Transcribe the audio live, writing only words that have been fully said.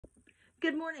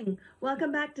Good morning.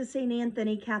 Welcome back to St.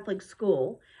 Anthony Catholic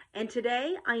School. And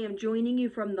today I am joining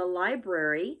you from the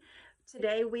library.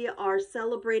 Today we are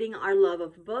celebrating our love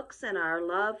of books and our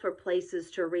love for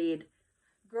places to read.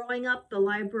 Growing up, the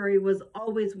library was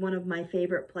always one of my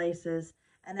favorite places.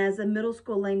 And as a middle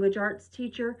school language arts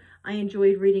teacher, I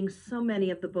enjoyed reading so many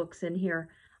of the books in here.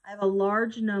 I have a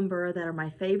large number that are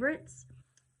my favorites,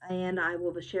 and I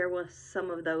will share with some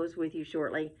of those with you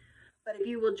shortly. But if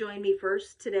you will join me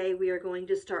first, today we are going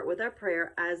to start with our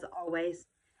prayer as always.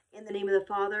 In the name of the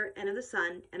Father, and of the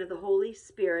Son, and of the Holy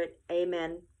Spirit,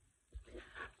 amen.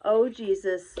 O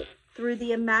Jesus, through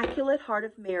the Immaculate Heart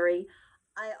of Mary,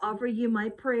 I offer you my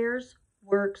prayers,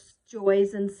 works,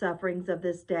 joys, and sufferings of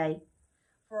this day.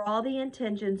 For all the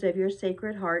intentions of your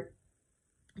Sacred Heart,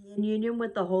 in union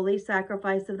with the holy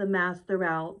sacrifice of the Mass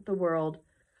throughout the world,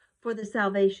 for the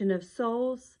salvation of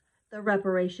souls, the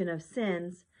reparation of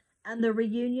sins, and the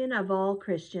reunion of all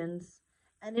Christians,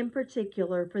 and in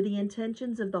particular for the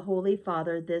intentions of the Holy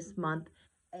Father this month.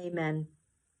 Amen.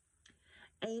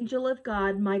 Angel of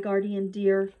God, my guardian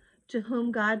dear, to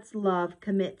whom God's love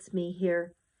commits me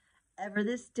here, ever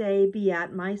this day be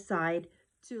at my side,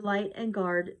 to light and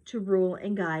guard, to rule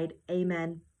and guide.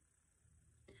 Amen.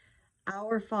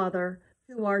 Our Father,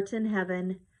 who art in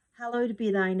heaven, hallowed be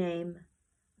thy name.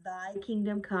 Thy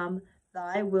kingdom come,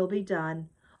 thy will be done,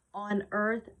 on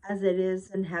earth as it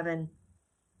is in heaven.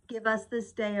 Give us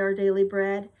this day our daily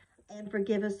bread, and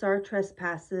forgive us our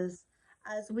trespasses,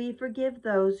 as we forgive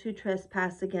those who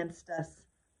trespass against us.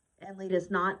 And lead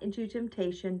us not into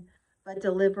temptation, but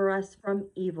deliver us from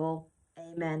evil.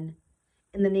 Amen.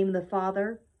 In the name of the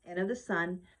Father, and of the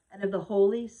Son, and of the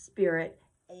Holy Spirit.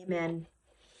 Amen.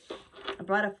 I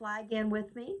brought a flag in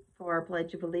with me for our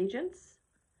Pledge of Allegiance.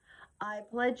 I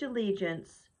pledge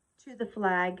allegiance to the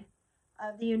flag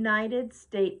of the United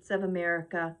States of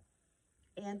America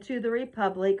and to the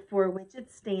republic for which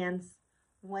it stands,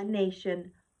 one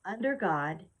nation, under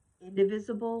God,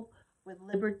 indivisible, with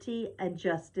liberty and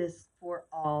justice for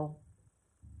all.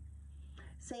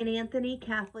 St. Anthony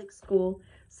Catholic School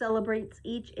celebrates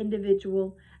each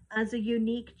individual as a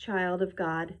unique child of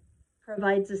God,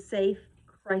 provides a safe,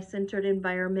 Christ-centered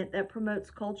environment that promotes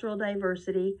cultural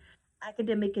diversity,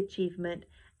 academic achievement,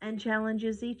 and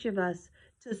challenges each of us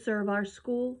to serve our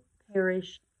school,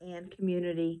 parish, and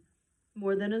community.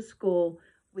 More than a school,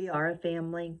 we are a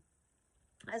family.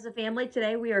 As a family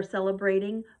today, we are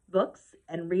celebrating books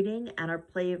and reading and our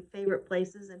favorite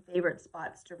places and favorite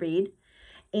spots to read.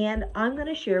 And I'm going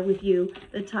to share with you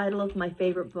the title of my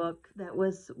favorite book that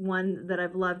was one that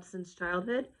I've loved since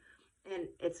childhood. And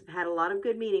it's had a lot of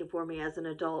good meaning for me as an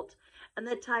adult. And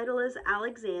the title is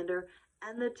Alexander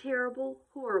and the Terrible,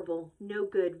 Horrible, No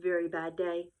Good, Very Bad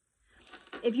Day.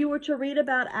 If you were to read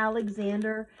about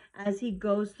Alexander as he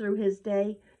goes through his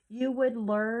day, you would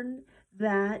learn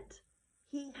that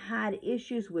he had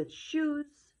issues with shoes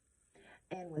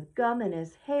and with gum in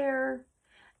his hair.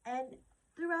 And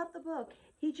throughout the book,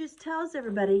 he just tells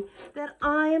everybody that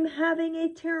I am having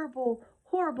a terrible,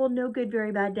 horrible, no good,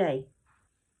 very bad day.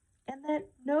 And that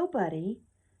nobody,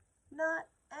 not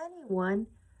anyone,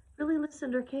 really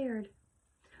listened or cared.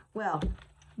 Well,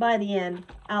 by the end,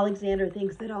 Alexander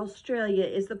thinks that Australia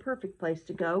is the perfect place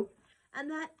to go,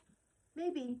 and that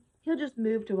maybe he'll just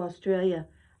move to Australia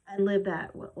and live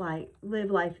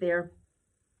life there.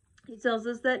 He tells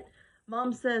us that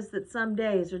Mom says that some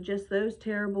days are just those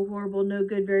terrible, horrible, no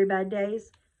good, very bad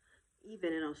days,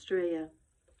 even in Australia.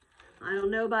 I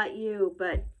don't know about you,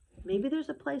 but maybe there's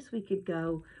a place we could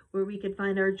go where we could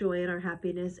find our joy and our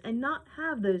happiness and not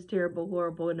have those terrible,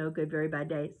 horrible, no good, very bad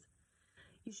days.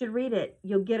 You should read it.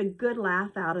 You'll get a good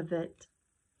laugh out of it.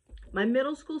 My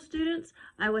middle school students,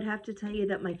 I would have to tell you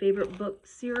that my favorite book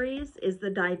series is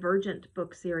the Divergent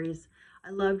book series.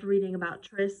 I loved reading about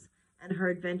Tris and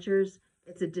her adventures.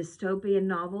 It's a dystopian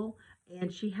novel,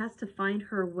 and she has to find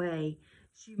her way.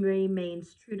 She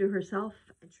remains true to herself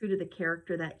and true to the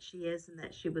character that she is and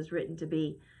that she was written to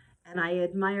be. And I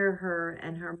admire her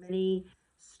and her many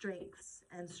strengths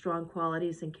and strong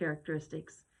qualities and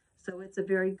characteristics. So it's a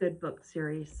very good book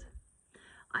series.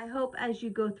 I hope as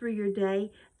you go through your day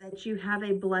that you have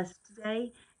a blessed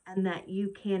day and that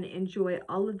you can enjoy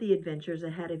all of the adventures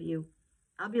ahead of you.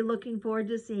 I'll be looking forward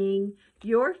to seeing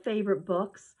your favorite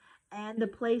books and the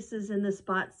places and the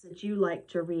spots that you like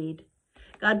to read.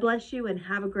 God bless you and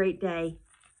have a great day.